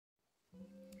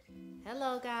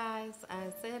Hello guys,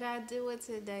 I said I'd do it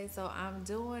today, so I'm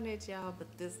doing it, y'all.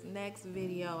 But this next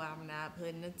video, I'm not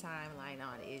putting a timeline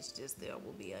on it. It's just there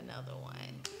will be another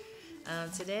one.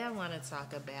 Today I want to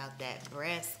talk about that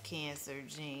breast cancer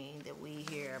gene that we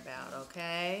hear about,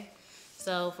 okay?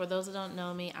 So for those who don't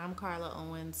know me, I'm Carla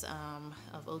Owens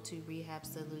of O2 Rehab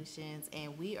Solutions,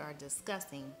 and we are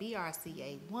discussing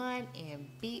BRCA1 and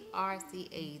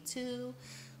BRCA2,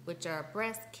 which are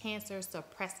breast cancer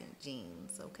suppressant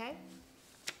genes, okay?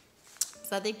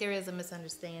 So I think there is a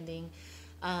misunderstanding.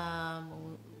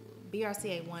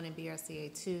 BRCA1 and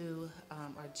BRCA2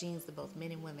 are genes that both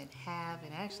men and women have,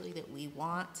 and actually that we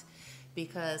want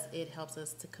because it helps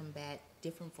us to combat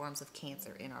different forms of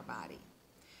cancer in our body.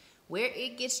 Where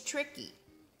it gets tricky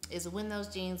is when those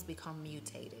genes become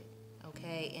mutated,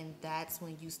 okay? And that's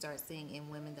when you start seeing in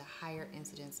women the higher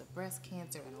incidence of breast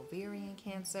cancer and ovarian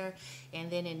cancer.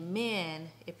 And then in men,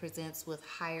 it presents with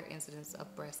higher incidence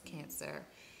of breast cancer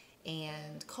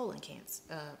and colon cancer,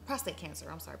 prostate cancer.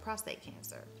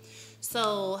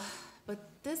 So, but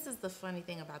this is the funny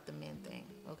thing about the men thing,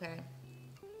 okay?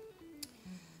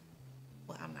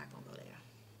 Well, I'm not gonna go there.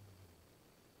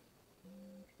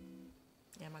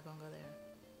 Yeah, am I gonna go there?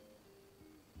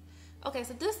 Okay,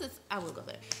 so I will go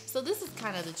there. So this is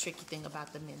kind of the tricky thing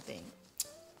about the men thing,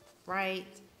 right?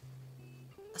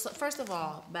 So first of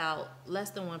all, about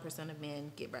less than 1% of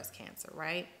men get breast cancer,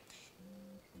 right?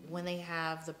 When they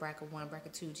have the BRCA1,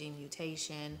 BRCA2 gene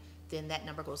mutation, then that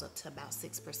number goes up to about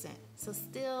 6%. So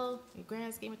still, in the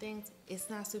grand scheme of things, it's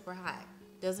not super high.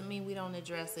 Doesn't mean we don't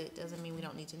address it. Doesn't mean we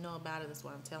don't need to know about it. That's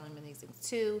why I'm telling them these things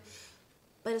too.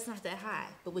 But it's not that high.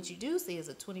 But what you do see is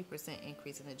a 20%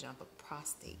 increase in the jump of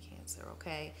prostate cancer,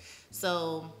 okay?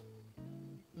 So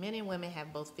men and women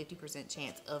have both 50%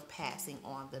 chance of passing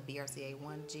on the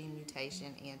BRCA1 gene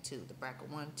mutation and the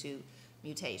BRCA1 2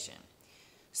 mutation.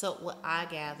 So what I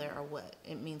gather, or what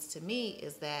it means to me,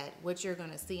 is that what you're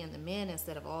going to see in the men,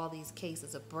 instead of all these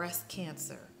cases of breast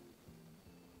cancer,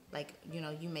 like,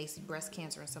 you may see breast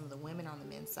cancer in some of the women on the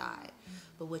men's side,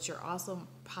 but what you're also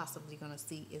possibly going to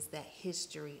see is that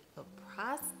history of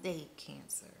prostate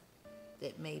cancer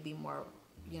that may be more,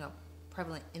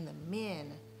 prevalent in the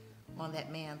men on that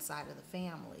man's side of the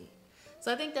family.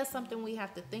 So I think that's something we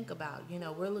have to think about.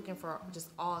 We're looking for just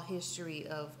all history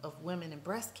of women and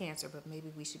breast cancer, but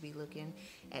maybe we should be looking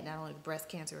at not only breast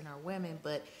cancer in our women,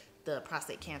 but the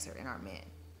prostate cancer in our men.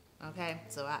 Okay,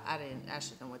 so I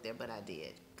shouldn't have went there, but I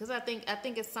did, because I think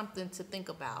it's something to think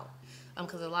about.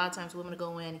 Because a lot of times women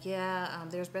go in,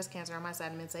 there's breast cancer on my side,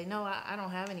 and men say, no, I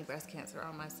don't have any breast cancer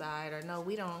on my side, or no,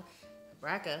 we don't.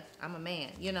 BRCA, I'm a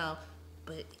man,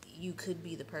 but you could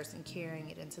be the person carrying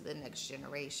it into the next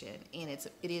generation, and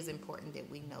it is important that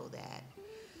we know that.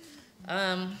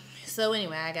 So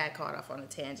anyway, I got caught off on a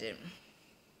tangent.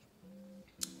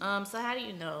 So how do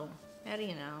you know? How do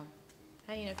you know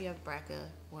if you have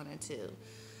BRCA1 and 2?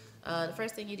 The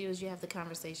first thing you do is you have the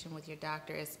conversation with your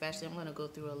doctor, especially I'm going to go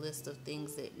through a list of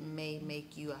things that may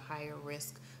make you a higher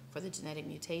risk for the genetic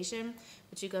mutation.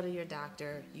 But you go to your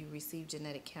doctor, you receive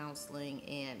genetic counseling,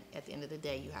 and at the end of the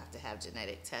day, you have to have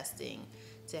genetic testing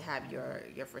to have your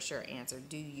for sure answer.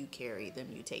 Do you carry the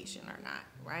mutation or not,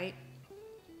 right?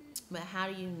 But how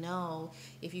do you know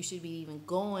if you should be even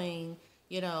going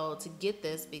to get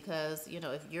this? Because,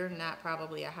 if you're not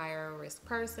probably a higher risk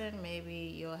person, maybe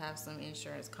you'll have some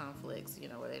insurance conflicts,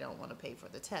 where they don't want to pay for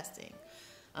the testing.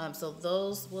 So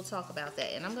those, we'll talk about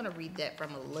that. And I'm going to read that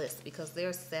from a list because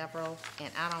there's several,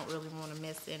 and I don't really want to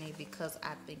miss any, because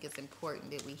I think it's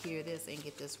important that we hear this and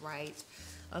get this right,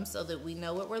 so that we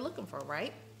know what we're looking for,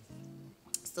 right?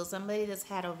 So somebody that's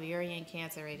had ovarian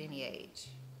cancer at any age,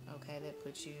 okay, that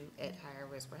puts you at higher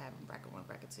risk for having BRCA1,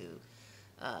 BRCA2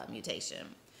 mutation.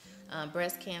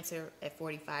 Breast cancer at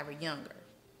 45 or younger.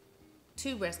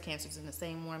 2 breast cancers in the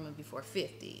same woman before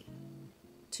 50.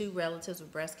 2 relatives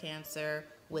with breast cancer,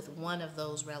 with one of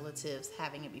those relatives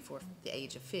having it before the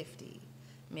age of 50.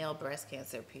 Male breast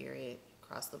cancer, period,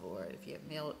 across the board. If you have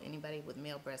anybody with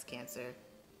male breast cancer,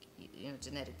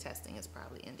 genetic testing is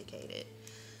probably indicated.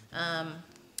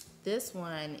 This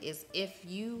one is if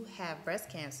you have breast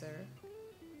cancer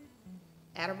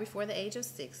at or before the age of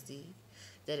 60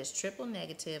 that is triple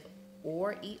negative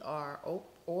or ER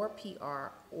or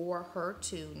PR or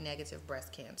HER2 negative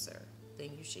breast cancer, then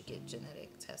you should get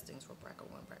genetic testings for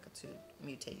BRCA1, BRCA2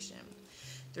 mutation.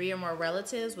 3 or more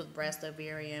relatives with breast,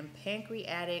 ovarian,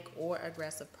 pancreatic, or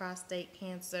aggressive prostate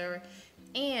cancer.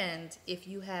 And if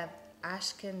you have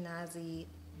Ashkenazi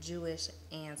Jewish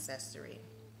ancestry.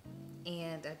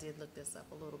 And I did look this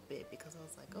up a little bit because I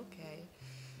was like, okay.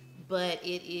 But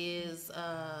it is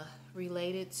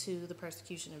related to the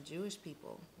persecution of Jewish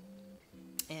people.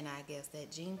 And I guess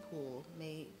that gene pool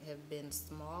may have been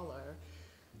smaller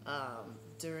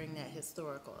during that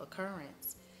historical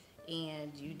occurrence.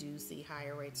 And you do see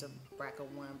higher rates of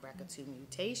BRCA1, BRCA2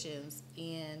 mutations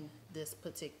in this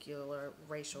particular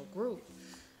racial group.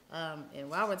 And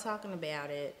while we're talking about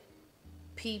it,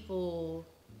 people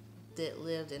that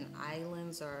lived in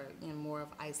islands are in more of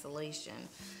isolation.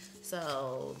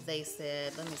 So they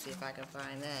said, let me see if I can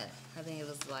find that. I think it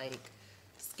was like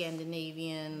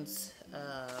Scandinavians.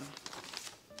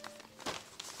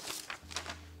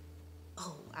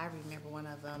 Oh, I remember one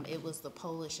of them. It was the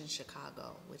Polish in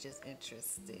Chicago, which is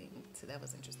interesting. So that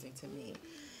was interesting to me.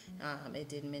 It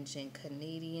did mention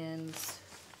Canadians.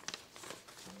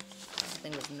 I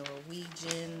think it was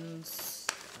Norwegians,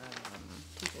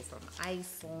 people from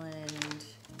Iceland.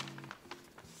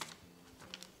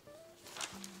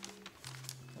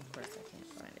 Of course, I can't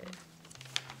find it.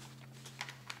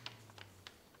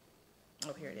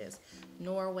 Oh, here it is.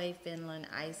 Norway, Finland,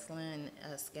 Iceland,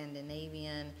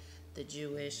 Scandinavian, the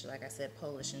Jewish, like I said,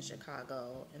 Polish in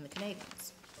Chicago, and the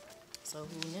Canadians. So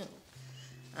who knew?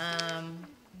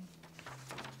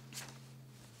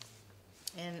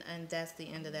 And that's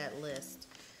the end of that list.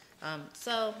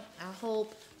 So I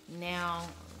hope now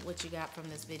what you got from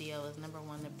this video is, number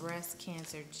one, the breast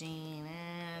cancer gene.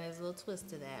 And there's a little twist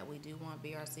to that. We do want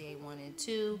BRCA1 and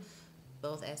 2,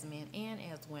 both as men and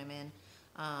as women.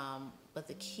 But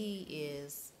the key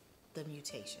is the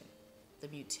mutation. The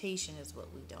mutation is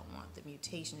what we don't want. The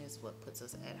mutation is what puts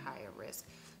us at higher risk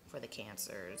for the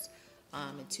cancers.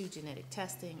 And 2, genetic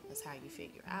testing is how you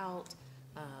figure out,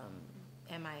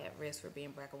 am I at risk for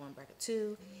being BRCA1,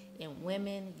 BRCA2? In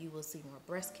women, you will see more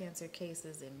breast cancer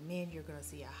cases. In men, you're going to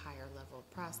see a higher level of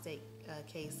prostate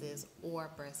cases or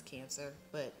breast cancer.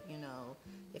 But, you know,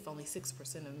 if only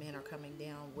 6% of men are coming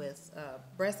down with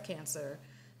breast cancer,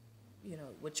 you know,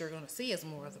 what you're going to see is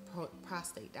more of the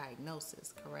prostate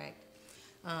diagnosis, correct?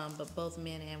 But both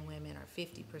men and women are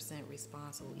 50%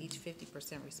 responsible, each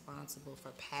 50% responsible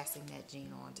for passing that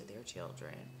gene on to their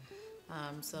children.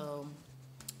 So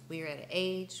we are at an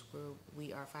age where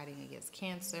we are fighting against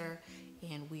cancer,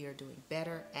 and we are doing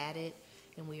better at it,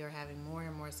 and we are having more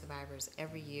and more survivors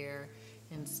every year.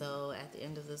 And so at the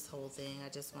end of this whole thing, I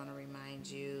just want to remind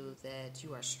you that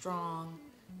you are strong,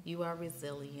 you are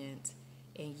resilient,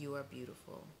 and you are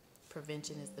beautiful.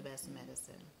 Prevention is the best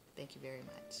medicine. Thank you very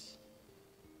much.